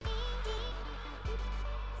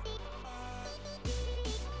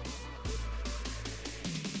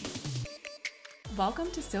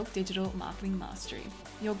Welcome to Silk Digital Marketing Mastery,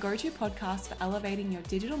 your go-to podcast for elevating your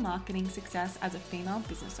digital marketing success as a female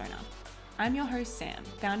business owner. I'm your host, Sam,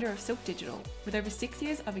 founder of Silk Digital, with over 6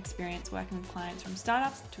 years of experience working with clients from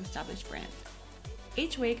startups to established brands.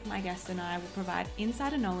 Each week, my guests and I will provide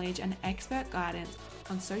insider knowledge and expert guidance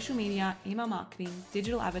on social media, email marketing,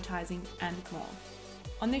 digital advertising, and more.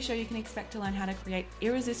 On this show, you can expect to learn how to create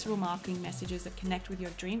irresistible marketing messages that connect with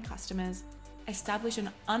your dream customers, establish an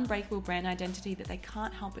unbreakable brand identity that they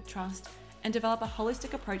can't help but trust, and develop a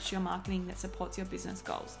holistic approach to your marketing that supports your business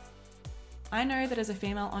goals. I know that as a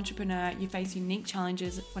female entrepreneur, you face unique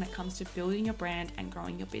challenges when it comes to building your brand and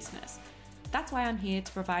growing your business. That's why I'm here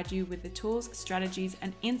to provide you with the tools, strategies,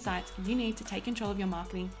 and insights you need to take control of your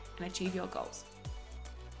marketing and achieve your goals.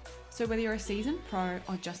 So whether you're a seasoned pro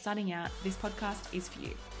or just starting out, this podcast is for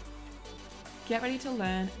you. Get ready to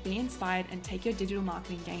learn, be inspired, and take your digital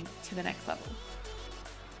marketing game to the next level.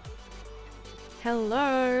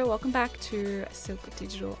 Hello, welcome back to Silk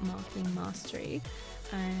Digital Marketing Mastery.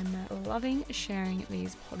 I'm loving sharing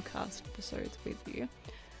these podcast episodes with you.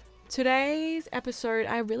 Today's episode,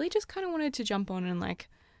 I really just kind of wanted to jump on and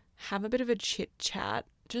have a bit of a chit chat,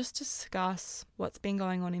 just discuss what's been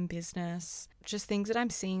going on in business, just things that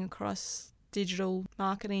I'm seeing across digital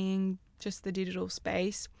marketing, just the digital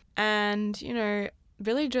space, and,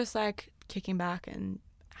 really just kicking back and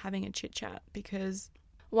having a chit chat, because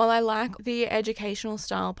while I like the educational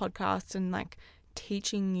style podcasts and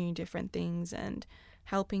teaching you different things and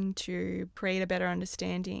helping to create a better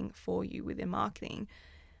understanding for you within marketing,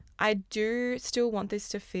 I do still want this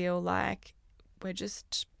to feel like we're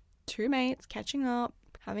just two mates catching up,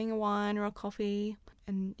 having a wine or a coffee,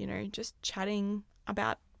 and, just chatting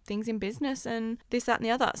about things in business and this, that, and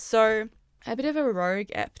the other. So a bit of a rogue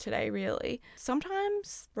ep today, really.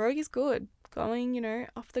 Sometimes rogue is good. Going,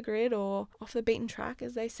 off the grid or off the beaten track,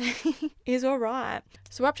 as they say, is all right.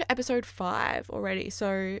 So we're up to episode 5 already.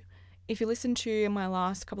 So if you listen to my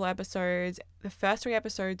last couple of episodes, the first 3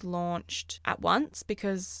 episodes launched at once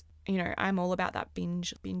because, I'm all about that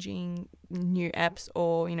binging new eps,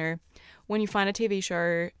 or, when you find a TV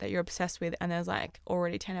show that you're obsessed with and there's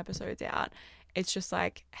already 10 episodes out, it's just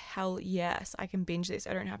hell yes, I can binge this.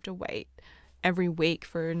 I don't have to wait every week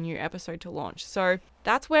for a new episode to launch. So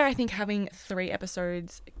that's where I think having 3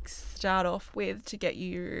 episodes start off with to get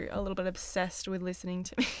you a little bit obsessed with listening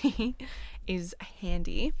to me is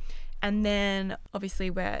handy. And then obviously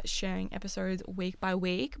we're sharing episodes week by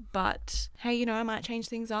week, but hey, I might change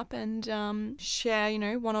things up and share,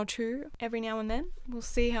 1 or 2 every now and then. We'll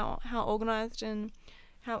see how organized and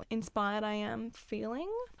how inspired I am feeling.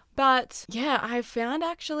 But yeah, I found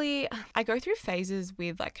I go through phases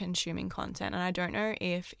with consuming content, and I don't know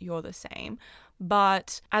if you're the same,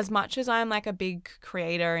 but as much as I'm a big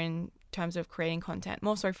creator in terms of creating content,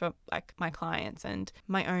 more so for my clients and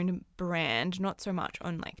my own brand, not so much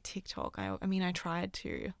on TikTok. I mean, I tried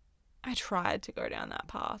to go down that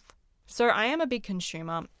path. So I am a big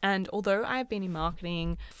consumer, and although I've been in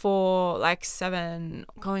marketing for 7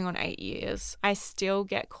 going on 8 years, I still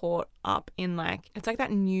get caught up in it's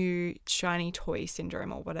that new shiny toy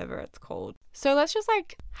syndrome or whatever it's called. So let's just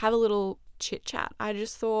have a little chit chat. I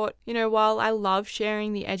just thought, while I love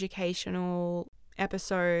sharing the educational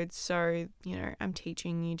episodes, so I'm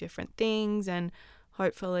teaching you different things and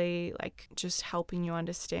hopefully just helping you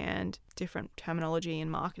understand different terminology in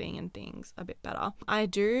marketing and things a bit better, I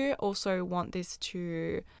do also want this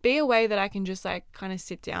to be a way that I can just kind of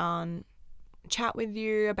sit down, chat with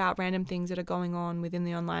you about random things that are going on within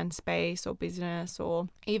the online space or business or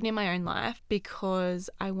even in my own life, because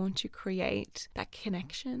I want to create that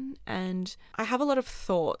connection. And I have a lot of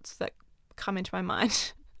thoughts that come into my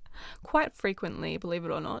mind quite frequently, believe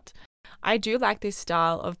it or not. I do like this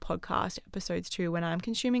style of podcast episodes too when I'm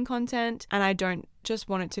consuming content, and I don't just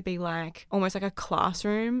want it to be almost a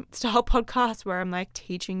classroom style podcast where I'm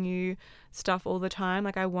teaching you stuff all the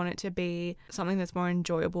time. I want it to be something that's more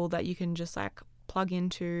enjoyable that you can just plug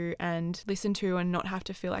into and listen to and not have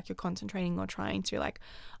to feel you're concentrating or trying to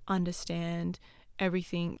understand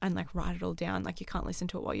everything and write it all down, you can't listen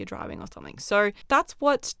to it while you're driving or something. So that's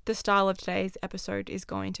what the style of today's episode is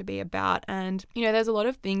going to be about. And there's a lot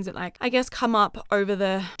of things that I guess come up over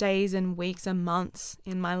the days and weeks and months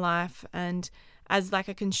in my life, and as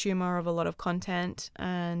a consumer of a lot of content,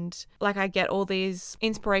 and I get all these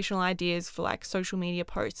inspirational ideas for social media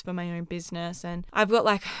posts for my own business, and I've got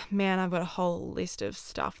I've got a whole list of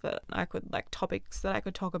stuff that I could topics that I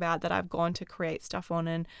could talk about that I've gone to create stuff on,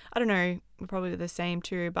 and I don't know, we're probably the same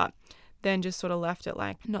too, but then just sort of left it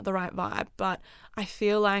not the right vibe. But I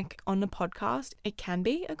feel on the podcast it can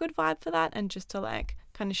be a good vibe for that, and just to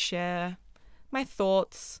kind of share my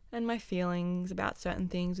thoughts and my feelings about certain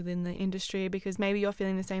things within the industry, because maybe you're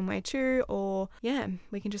feeling the same way too, or yeah,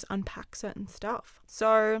 we can just unpack certain stuff.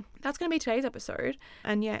 So that's going to be today's episode.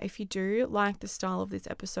 And yeah, if you do like the style of this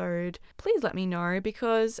episode, please let me know,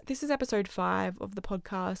 because this is episode 5 of the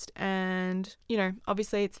podcast, and you know,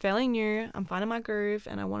 obviously it's fairly new. I'm finding my groove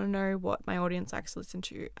and I want to know what my audience likes to listen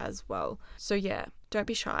to as well. So yeah, don't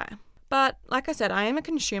be shy. But like I said, I am a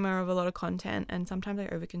consumer of a lot of content, and sometimes I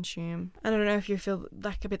overconsume. And I don't know if you feel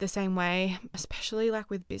like a bit the same way, especially like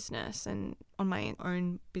with business and on my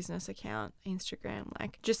own business account, Instagram,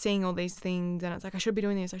 like just seeing all these things and it's like, I should be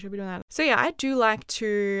doing this, I should be doing that. So yeah, I do like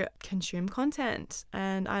to consume content,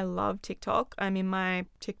 and I love TikTok. I'm in my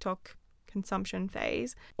TikTok consumption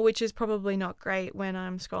phase, which is probably not great when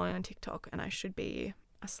I'm scrolling on TikTok and I should be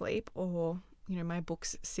asleep, or you know, my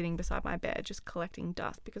book's sitting beside my bed just collecting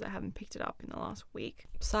dust because I haven't picked it up in the last week.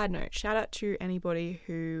 Side note, shout out to anybody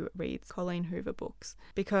who reads Colleen Hoover books,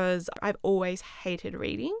 because I've always hated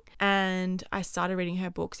reading, and I started reading her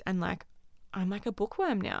books and like, I'm like a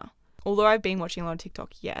bookworm now. Although I've been watching a lot of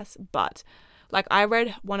TikTok, yes, but like I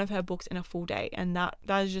read one of her books in a full day, and that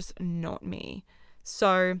is just not me.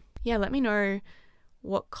 So yeah, let me know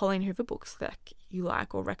what Colleen Hoover books that you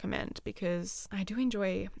like or recommend, because I do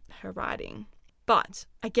enjoy her writing. But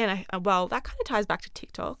again, well, that kind of ties back to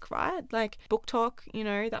TikTok, right? Like Book Talk, you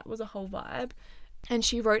know, that was a whole vibe. And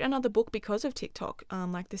she wrote another book because of TikTok,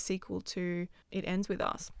 like the sequel to It Ends With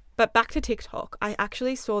Us. But back to TikTok, I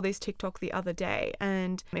actually saw this TikTok the other day,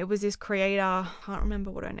 and it was this creator, I can't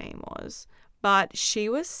remember what her name was, but she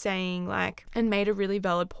was saying like, and made a really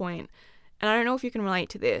valid point, and I don't know if you can relate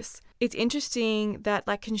to this. It's interesting that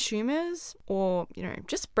like consumers, or, you know,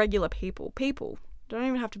 just regular people, don't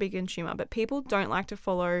even have to be a consumer, but people don't like to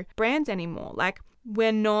follow brands anymore. Like,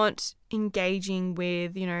 we're not engaging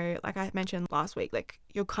with, you know, like I mentioned last week, like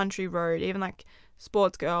your Country Road, even like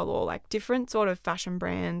Sports Girl, or like different sort of fashion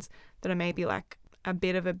brands that are maybe like a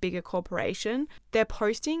bit of a bigger corporation. They're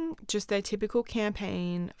posting just their typical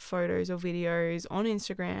campaign photos or videos on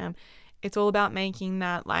Instagram. It's all about making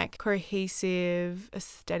that like cohesive,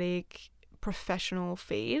 aesthetic, professional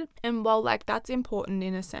feed. And while like that's important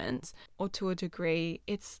in a sense, or to a degree,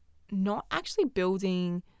 it's not actually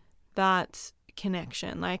building that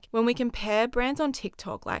connection. Like when we compare brands on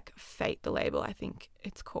TikTok, like Fate the Label, I think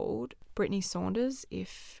it's called, Brittany Saunders,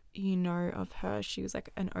 if you know of her, she was like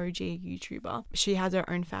an OG YouTuber. She has her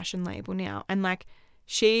own fashion label now, and like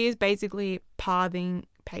she is basically paving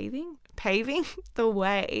the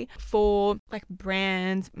way for like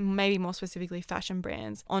brands, maybe more specifically fashion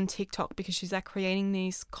brands on TikTok, because she's like creating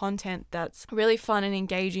these content that's really fun and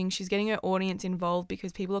engaging. She's getting her audience involved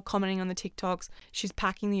because people are commenting on the TikToks. She's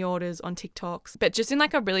packing the orders on TikToks, but just in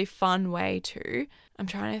like a really fun way too. I'm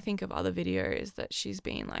trying to think of other videos that she's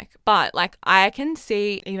been like, but like I can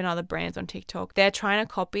see even other brands on TikTok, they're trying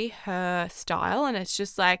to copy her style, and it's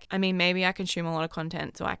just like, I mean, maybe I consume a lot of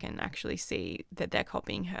content so I can actually see that they're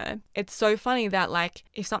copying her. It's so funny that like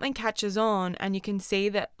if something catches on and you can see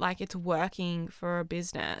that like it's working for a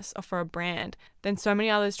business or for a brand, then so many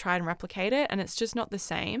others try and replicate it, and it's just not the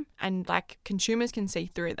same, and like consumers can see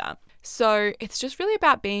through that. So it's just really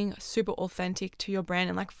about being super authentic to your brand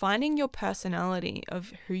and like finding your personality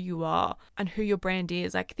of who you are and who your brand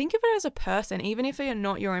is. Like think of it as a person, even if you're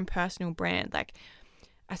not your own personal brand. Like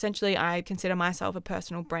essentially I consider myself a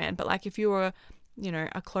personal brand, but like if you were, you know,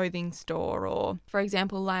 a clothing store, or for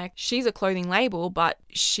example, like she's a clothing label, but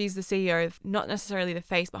she's the CEO of, not necessarily the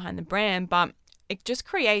face behind the brand, but it just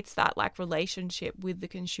creates that like relationship with the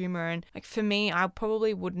consumer. And like for me, I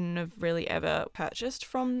probably wouldn't have really ever purchased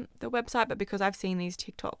from the website, but because I've seen these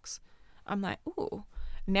TikToks, I'm like, ooh,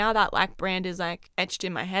 now that like brand is like etched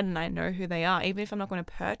in my head and I know who they are, even if I'm not going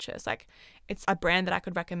to purchase, like it's a brand that I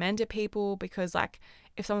could recommend to people, because like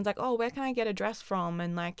if someone's like, oh, where can I get a dress from?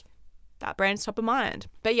 And like that brand's top of mind.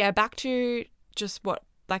 But yeah, back to just what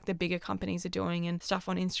like the bigger companies are doing and stuff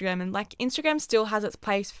on Instagram. And like Instagram still has its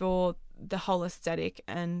place for the whole aesthetic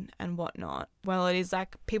and whatnot. Well, it is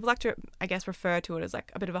like, people like to, I guess, refer to it as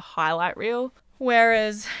like a bit of a highlight reel,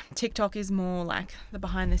 whereas TikTok is more like the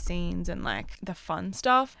behind the scenes and like the fun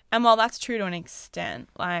stuff. And while that's true to an extent,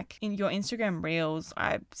 like in your Instagram reels,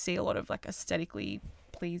 I see a lot of like aesthetically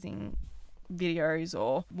pleasing videos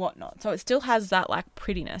or whatnot. So it still has that like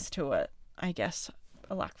prettiness to it, I guess,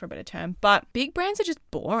 a lack for a better term. But big brands are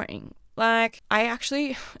just boring. Like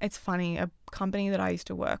it's funny, a company that I used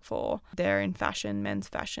to work for, they're in fashion, men's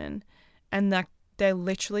fashion, and like they're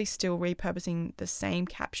literally still repurposing the same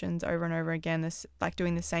captions over and over again, this like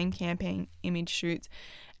doing the same campaign image shoots.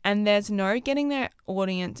 and there's no getting their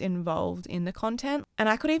audience involved in the content. And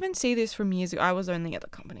I could even see this from years ago. I was only at the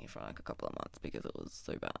company for like a couple of months because it was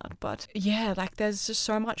so bad. But yeah, like there's just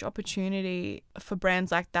so much opportunity for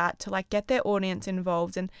brands like that to like get their audience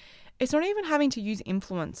involved. And it's not even having to use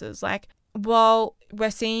influencers. Like, well, we're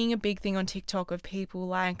seeing a big thing on TikTok of people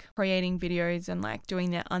like creating videos and like doing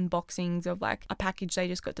their unboxings of like a package they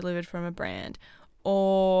just got delivered from a brand,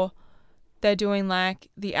 or they're doing like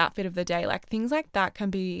the outfit of the day. Like things like that can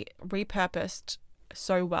be repurposed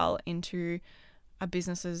so well into a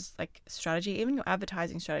business's like strategy, even your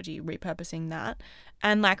advertising strategy, repurposing that.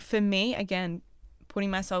 And like for me, again, putting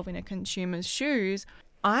myself in a consumer's shoes,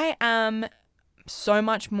 I am so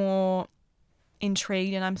much more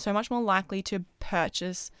intrigued and I'm so much more likely to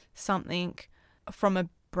purchase something from a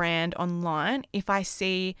brand online if I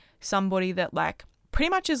see somebody that like pretty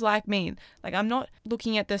much is like me. Like I'm not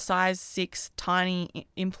looking at the size 6 tiny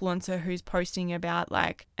influencer who's posting about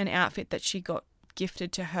like an outfit that she got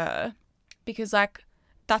gifted to her, because like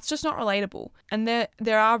that's just not relatable. And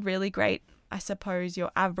there are really great, I suppose,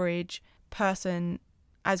 your average person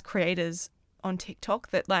as creators on TikTok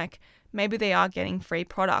that like maybe they are getting free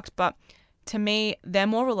product, but to me they're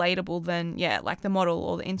more relatable than like the model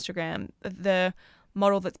or the Instagram, the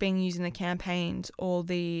model that's being used in the campaigns, or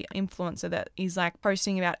the influencer that is like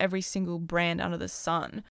posting about every single brand under the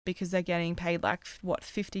sun because they're getting paid like what,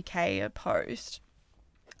 50k a post.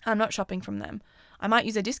 I'm not shopping from them. I might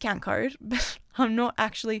use a discount code, but I'm not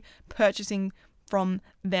actually purchasing from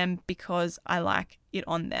them because I like it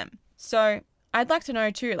on them. So I'd like to know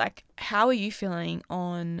too, like, how are you feeling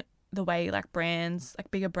on the way like brands, like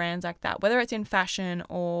bigger brands like that, whether it's in fashion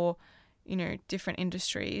or, you know, different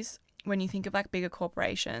industries, when you think of like bigger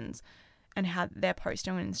corporations and how they're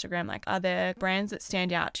posting on Instagram, like are there brands that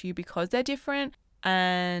stand out to you because they're different?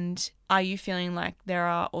 And are you feeling like there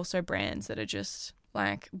are also brands that are just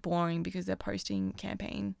like boring because they're posting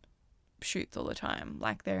campaign shoots all the time,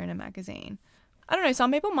 like they're in a magazine? I don't know,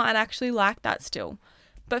 some people might actually like that still.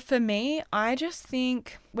 But for me, I just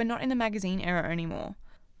think we're not in the magazine era anymore.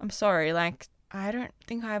 I'm sorry, like I don't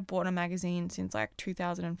think I've bought a magazine since like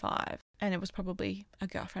 2005. And it was probably a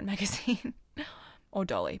girlfriend magazine or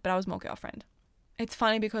Dolly, but I was more girlfriend. It's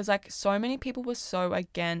funny because like so many people were so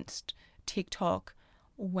against TikTok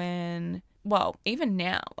when, well, even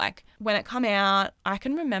now, like when it come out, I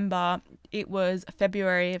can remember it was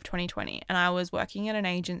February of 2020 and I was working at an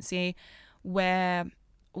agency where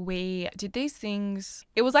we did these things.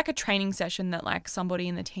 It was like a training session that like somebody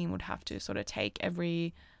in the team would have to sort of take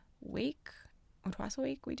every week or twice a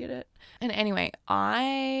week. We did it. And anyway,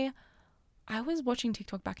 I was watching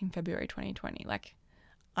TikTok back in February 2020. Like,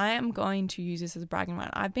 I am going to use this as a bragging right.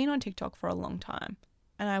 I've been on TikTok for a long time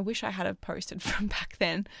and I wish I had have posted from back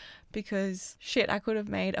then because shit, I could have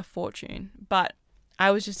made a fortune. But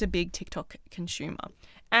I was just a big TikTok consumer.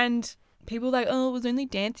 And people were like, oh, it was only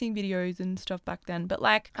dancing videos and stuff back then. But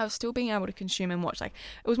like, I was still being able to consume and watch. Like,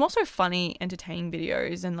 it was more so funny, entertaining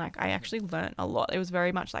videos. And like, I actually learned a lot. It was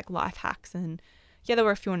very much like life hacks. And yeah, there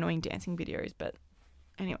were a few annoying dancing videos, but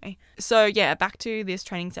anyway, so yeah, back to this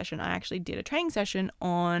training session. I actually did a training session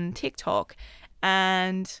on TikTok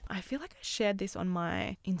and I feel like I shared this on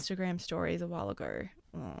my Instagram stories a while ago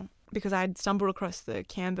because I had stumbled across the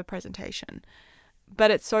Canva presentation.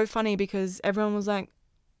 But it's so funny because everyone was like,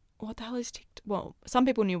 what the hell is TikTok? Well, some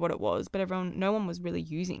people knew what it was, but no one was really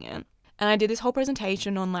using it. And I did this whole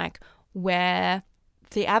presentation on like where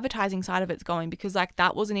the advertising side of it's going because like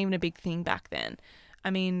that wasn't even a big thing back then. I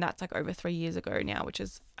mean, that's like over 3 years ago now, which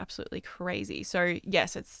is absolutely crazy. So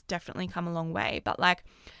yes, it's definitely come a long way, but like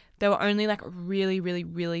there were only like really, really,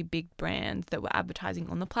 really big brands that were advertising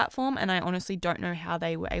on the platform. And I honestly don't know how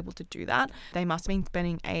they were able to do that. They must have been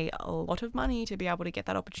spending a lot of money to be able to get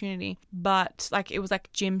that opportunity. But like it was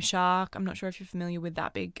like Gymshark. I'm not sure if you're familiar with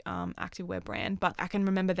that big activewear brand, but I can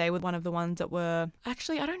remember they were one of the ones that were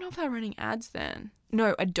actually, I don't know if they were running ads then.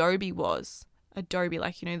 No, Adobe was. Adobe,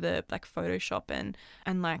 like, you know, the like Photoshop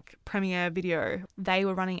and like Premiere Video, they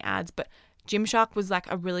were running ads, but Gymshark was like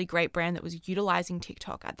a really great brand that was utilizing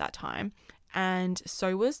TikTok at that time. And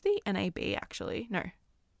so was the NAB actually. No,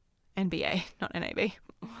 NBA, not NAB.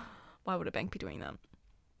 Why would a bank be doing that?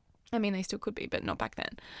 I mean, they still could be, but not back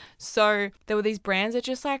then. So there were these brands that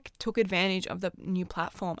just like took advantage of the new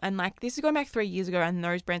platform. And like this is going back 3 years ago and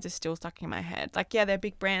those brands are still stuck in my head. Like, yeah, they're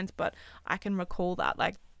big brands, but I can recall that.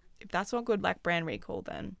 Like, if that's not good like brand recall,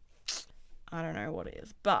 then I don't know what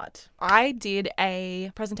is. But I did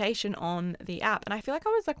a presentation on the app and I feel like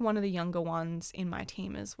I was like one of the younger ones in my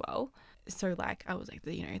team as well. So like I was like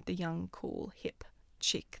the, you know, the young, cool, hip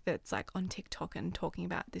chick that's like on TikTok and talking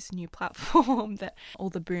about this new platform that all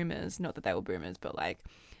the boomers, not that they were boomers, but like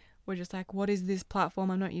were just like, what is this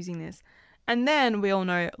platform? I'm not using this. And then we all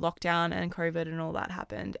know lockdown and COVID and all that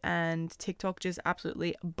happened, and TikTok just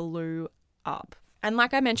absolutely blew up. And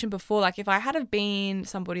like I mentioned before, like if I had have been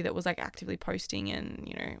somebody that was like actively posting and,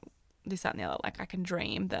 you know, this, that and the other, like I can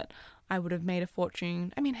dream that I would have made a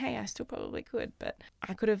fortune. I mean, hey, I still probably could, but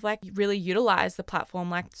I could have like really utilized the platform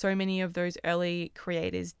like so many of those early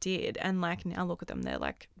creators did. And like now look at them, they're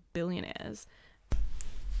like billionaires.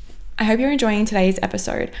 I hope you're enjoying today's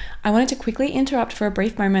episode. I wanted to quickly interrupt for a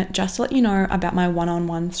brief moment just to let you know about my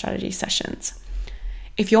one-on-one strategy sessions.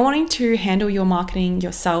 If you're wanting to handle your marketing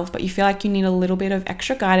yourself, but you feel like you need a little bit of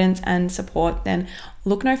extra guidance and support, then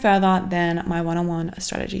look no further than my one-on-one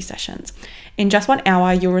strategy sessions. In just 1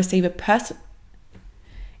 hour, you'll receive personalized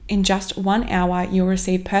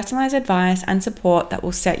advice and support that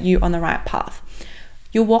will set you on the right path.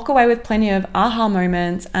 You'll walk away with plenty of aha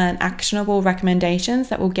moments and actionable recommendations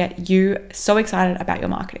that will get you so excited about your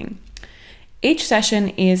marketing. Each session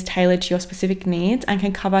is tailored to your specific needs and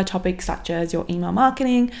can cover topics such as your email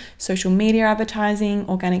marketing, social media advertising,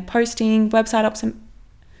 organic posting, and website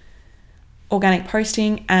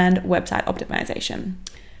optimization.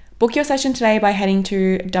 Book your session today by heading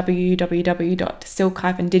to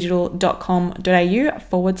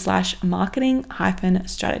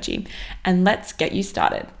www.silk-digital.com.au/marketing-strategy, and let's get you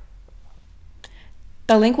started.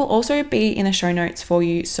 The link will also be in the show notes for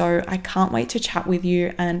you, so I can't wait to chat with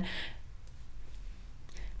you. And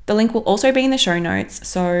the link will also be in the show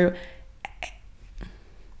notes,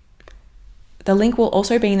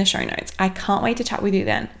 I can't wait to chat with you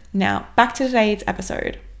then. Now, back to today's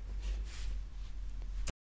episode.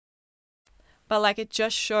 But like it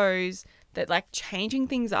just shows that like changing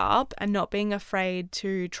things up and not being afraid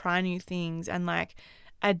to try new things and like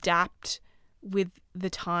adapt with the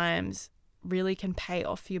times really can pay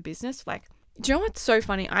off for your business. Like, do you know what's so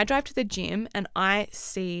funny? I drive to the gym and I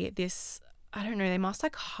see this, I don't know, they must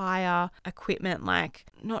like hire equipment, like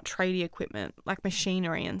not tradie equipment, like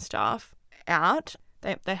machinery and stuff out.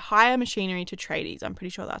 They hire machinery to tradies. I'm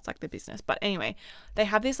pretty sure that's like the business. But anyway, they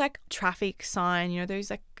have this like traffic sign, you know, those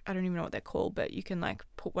like, I don't even know what they're called, but you can like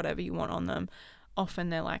put whatever you want on them. Often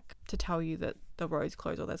they're like to tell you that the road's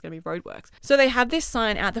closed or there's going to be roadworks. So they have this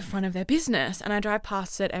sign out the front of their business, and I drive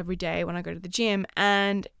past it every day when I go to the gym,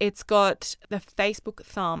 and it's got the Facebook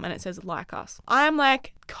thumb and it says like us. I'm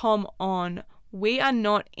like, come on. We are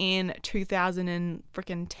not in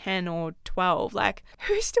 2010 or 12. Like,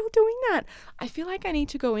 who's still doing that? I feel like I need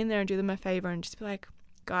to go in there and do them a favor and just be like,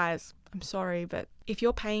 guys, I'm sorry, but if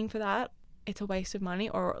you're paying for that, it's a waste of money,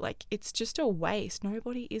 or like it's just a waste.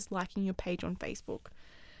 Nobody is liking your page on Facebook.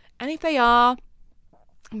 And if they are,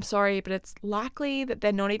 I'm sorry, but it's likely that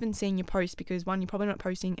they're not even seeing your post because one, you're probably not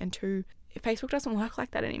posting, and two, Facebook doesn't work like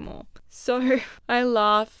that anymore. So I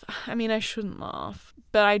laugh. I mean, I shouldn't laugh,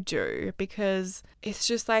 but I do, because it's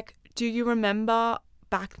just like, do you remember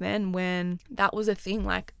back then when that was a thing,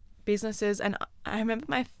 like businesses? And I remember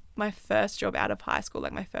my first job out of high school,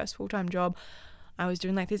 like my first full-time job, I was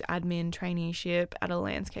doing like this admin traineeship at a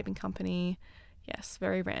landscaping company. Yes,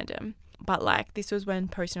 very random. But like this was when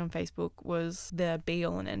posting on Facebook was the be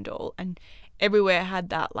all and end all, and everywhere had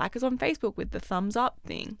that like us on Facebook with the thumbs up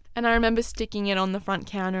thing. And I remember sticking it on the front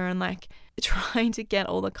counter and like trying to get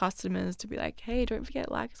all the customers to be like, hey, don't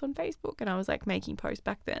forget like us on Facebook. And I was like making posts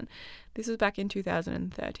back then. This was back in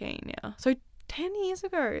 2013, yeah. So 10 years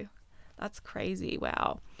ago. That's crazy.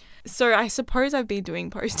 Wow. So I suppose I've been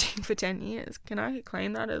doing posting for 10 years. Can I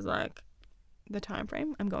claim that as like the time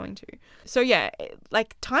frame? I'm going to. So yeah,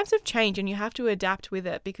 like times have changed and you have to adapt with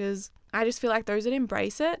it, because I just feel like those that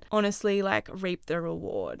embrace it honestly like reap the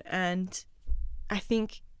reward. And I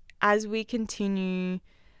think as we continue,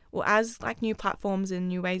 well, as like new platforms and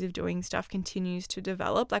new ways of doing stuff continues to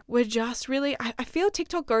develop, like we're just really, I feel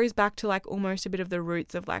TikTok goes back to like almost a bit of the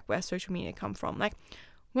roots of like where social media come from. Like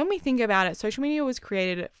when we think about it, social media was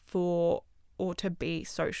created for or to be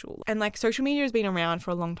social. And like social media has been around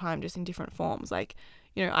for a long time, just in different forms. Like,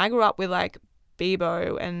 you know, I grew up with like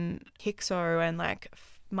Bebo and Hixo and like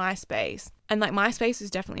MySpace. And like MySpace is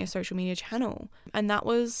definitely a social media channel. And that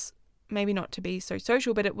was maybe not to be so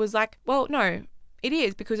social, but it was like, well, no, it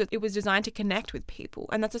is, because it was designed to connect with people.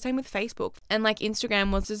 And that's the same with Facebook. And like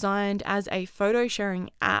Instagram was designed as a photo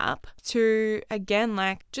sharing app to, again,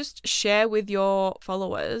 like just share with your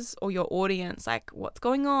followers or your audience, like what's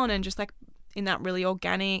going on, and just like in that really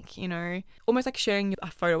organic, you know, almost like sharing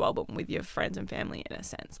a photo album with your friends and family in a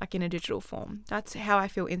sense, like in a digital form. That's how I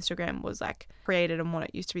feel Instagram was like created and what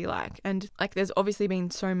it used to be like. And like there's obviously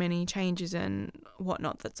been so many changes and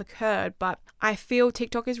whatnot that's occurred, but I feel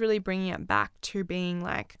TikTok is really bringing it back to being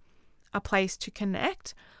like a place to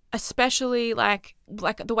connect, especially like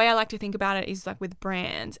the way I like to think about it is like with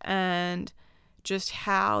brands and just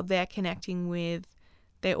how they're connecting with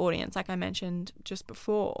their audience, like I mentioned just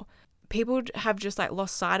before. People have just like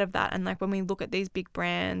lost sight of that. And like when we look at these big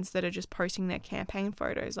brands that are just posting their campaign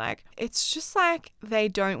photos, like it's just like they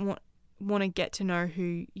don't want to get to know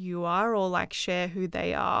who you are or like share who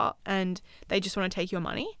they are, and they just want to take your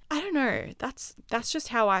money. I don't know. That's just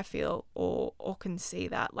how I feel or can see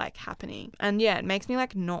that like happening. And yeah, it makes me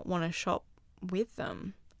like not want to shop with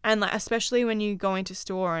them. And like especially when you go into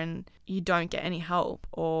store and you don't get any help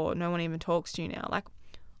or no one even talks to you now. Like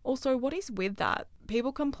also, what is with that?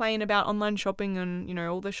 People complain about online shopping and, you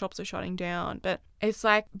know, all the shops are shutting down, but it's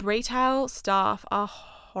like retail staff are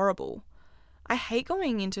horrible. I hate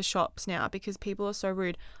going into shops now because people are so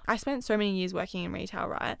rude. I spent so many years working in retail,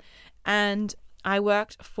 right? And I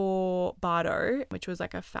worked for Bardo, which was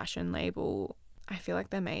like a fashion label. I feel like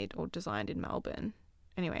they're made or designed in Melbourne.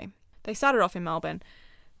 Anyway, they started off in Melbourne.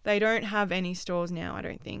 They don't have any stores now, I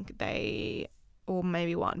don't think. Or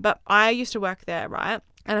maybe one. But I used to work there, right?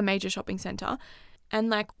 At a major shopping centre. And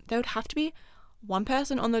like there would have to be one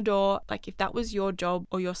person on the door. Like if that was your job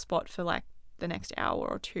or your spot for like the next hour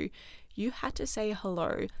or two, you had to say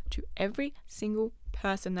hello to every single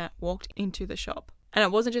person that walked into the shop. And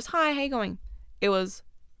it wasn't just, hi, how you going? It was,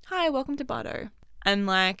 hi, welcome to Bardo. And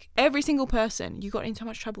like every single person, you got in so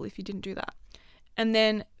much trouble if you didn't do that. And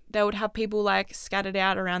then they would have people like scattered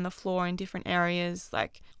out around the floor in different areas.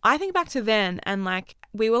 Like I think back to then and like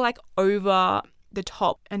we were like over the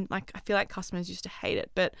top, and like I feel like customers used to hate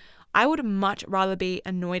it, but I would much rather be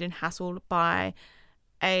annoyed and hassled by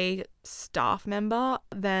a staff member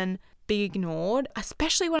than be ignored,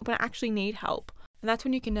 especially when I actually need help. And that's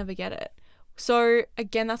when you can never get it. So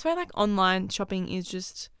again, that's why like online shopping is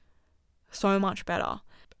just so much better.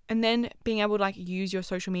 And then being able to like use your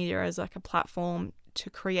social media as like a platform to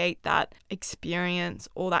create that experience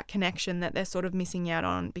or that connection that they're sort of missing out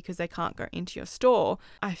on because they can't go into your store.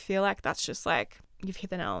 I feel like that's just like you've hit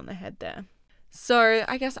the nail on the head there. So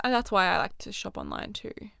I guess that's why I like to shop online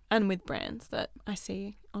too, and with brands that I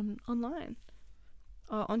see online,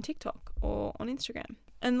 on TikTok or on Instagram.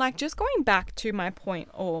 And like just going back to my point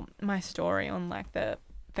or my story on like the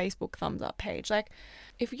Facebook thumbs up page, like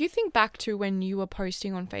if you think back to when you were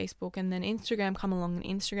posting on Facebook and then Instagram come along,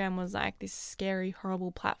 and Instagram was like this scary,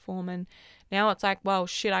 horrible platform, and now it's like, well,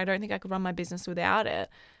 shit, I don't think I could run my business without it.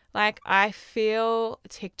 Like I feel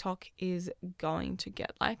TikTok is going to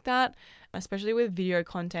get like that, especially with video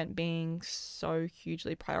content being so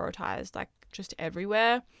hugely prioritized, like just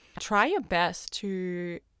everywhere. Try your best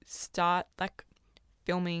to start like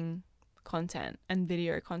filming content and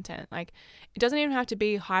video content. Like it doesn't even have to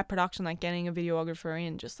be high production, like getting a videographer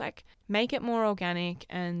in. Just like make it more organic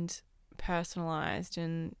and personalized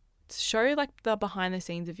and show like the behind the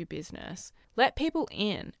scenes of your business. Let people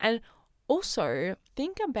in, and also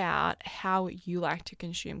think about how you like to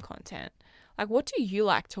consume content. Like what do you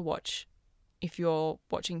like to watch if you're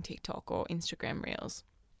watching TikTok or Instagram Reels?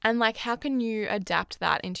 And like how can you adapt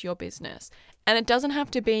that into your business? And it doesn't have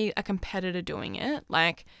to be a competitor doing it.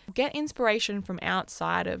 Like get inspiration from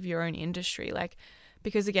outside of your own industry. Like,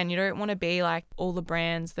 because again, you don't want to be like all the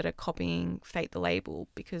brands that are copying Fate the Label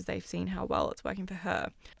because they've seen how well it's working for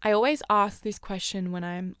her. I always ask this question when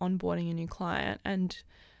I'm onboarding a new client and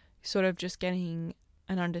sort of just getting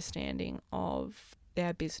an understanding of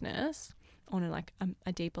their business on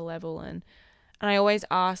a deeper level. And I always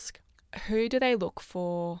ask, who do they look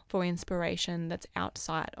for inspiration that's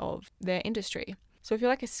outside of their industry? So if you're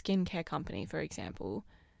like a skincare company, for example,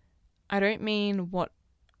 I don't mean what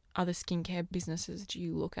other skincare businesses do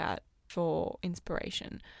you look at for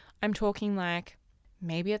inspiration. I'm talking like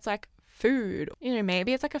maybe it's like food,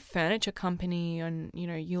 maybe it's like a furniture company and,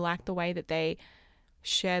 you like the way that they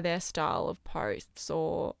share their style of posts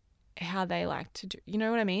or how they like to do, you know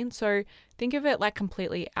what I mean? So think of it like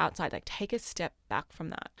completely outside, like take a step back from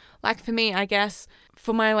that. Like for me, I guess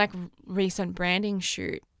for my like recent branding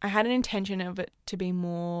shoot, I had an intention of it to be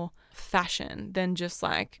more fashion than just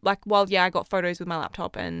like, well, yeah, I got photos with my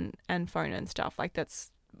laptop and phone and stuff. Like that's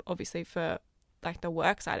obviously for like the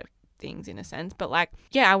work side of things in a sense, but like,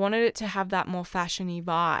 yeah, I wanted it to have that more fashiony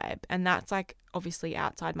vibe, and that's like obviously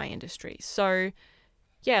outside my industry. So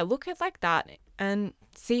yeah, look at like that and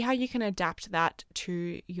see how you can adapt that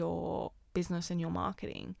to your business and your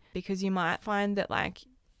marketing, because you might find that like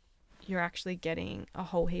you're actually getting a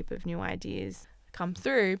whole heap of new ideas come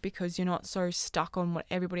through because you're not so stuck on what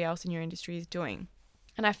everybody else in your industry is doing.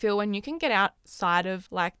 And I feel when you can get outside of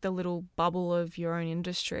like the little bubble of your own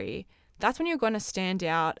industry, that's when you're going to stand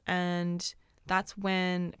out, and that's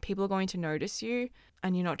when people are going to notice you,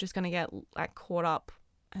 and you're not just going to get like caught up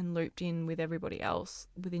and looped in with everybody else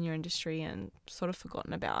within your industry and sort of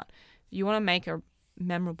forgotten about. You want to make a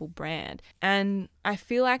memorable brand. And I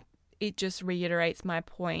feel like it just reiterates my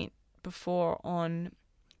point before on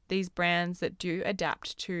these brands that do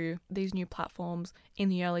adapt to these new platforms in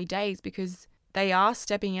the early days, because they are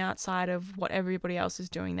stepping outside of what everybody else is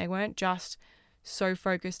doing. They weren't just so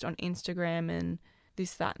focused on Instagram and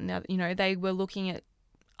this, that, and the other. You know, they were looking at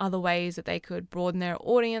other ways that they could broaden their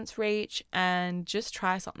audience reach and just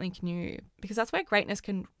try something new, because that's where greatness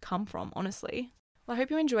can come from, honestly. Well, I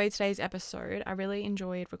hope you enjoyed today's episode. I really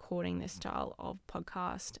enjoyed recording this style of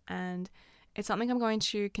podcast, and it's something I'm going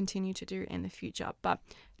to continue to do in the future. But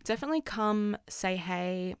definitely come say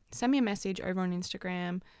hey, send me a message over on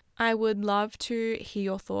Instagram. I would love to hear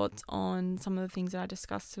your thoughts on some of the things that I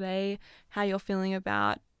discussed today, how you're feeling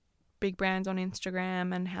about big brands on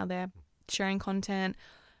Instagram and how they're sharing content.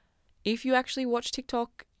 If you actually watch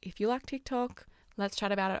TikTok, if you like TikTok, let's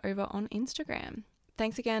chat about it over on Instagram.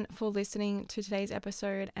 Thanks again for listening to today's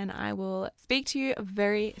episode, and I will speak to you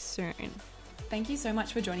very soon. Thank you so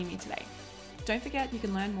much for joining me today. Don't forget, you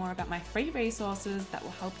can learn more about my free resources that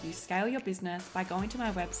will help you scale your business by going to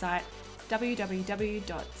my website,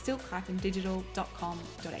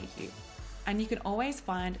 www.silk-digital.com.au. And you can always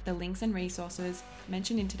find the links and resources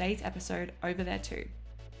mentioned in today's episode over there too.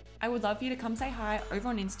 I would love for you to come say hi over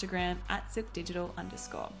on Instagram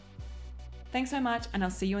 @silkdigital_. Thanks so much, and I'll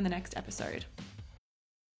see you in the next episode.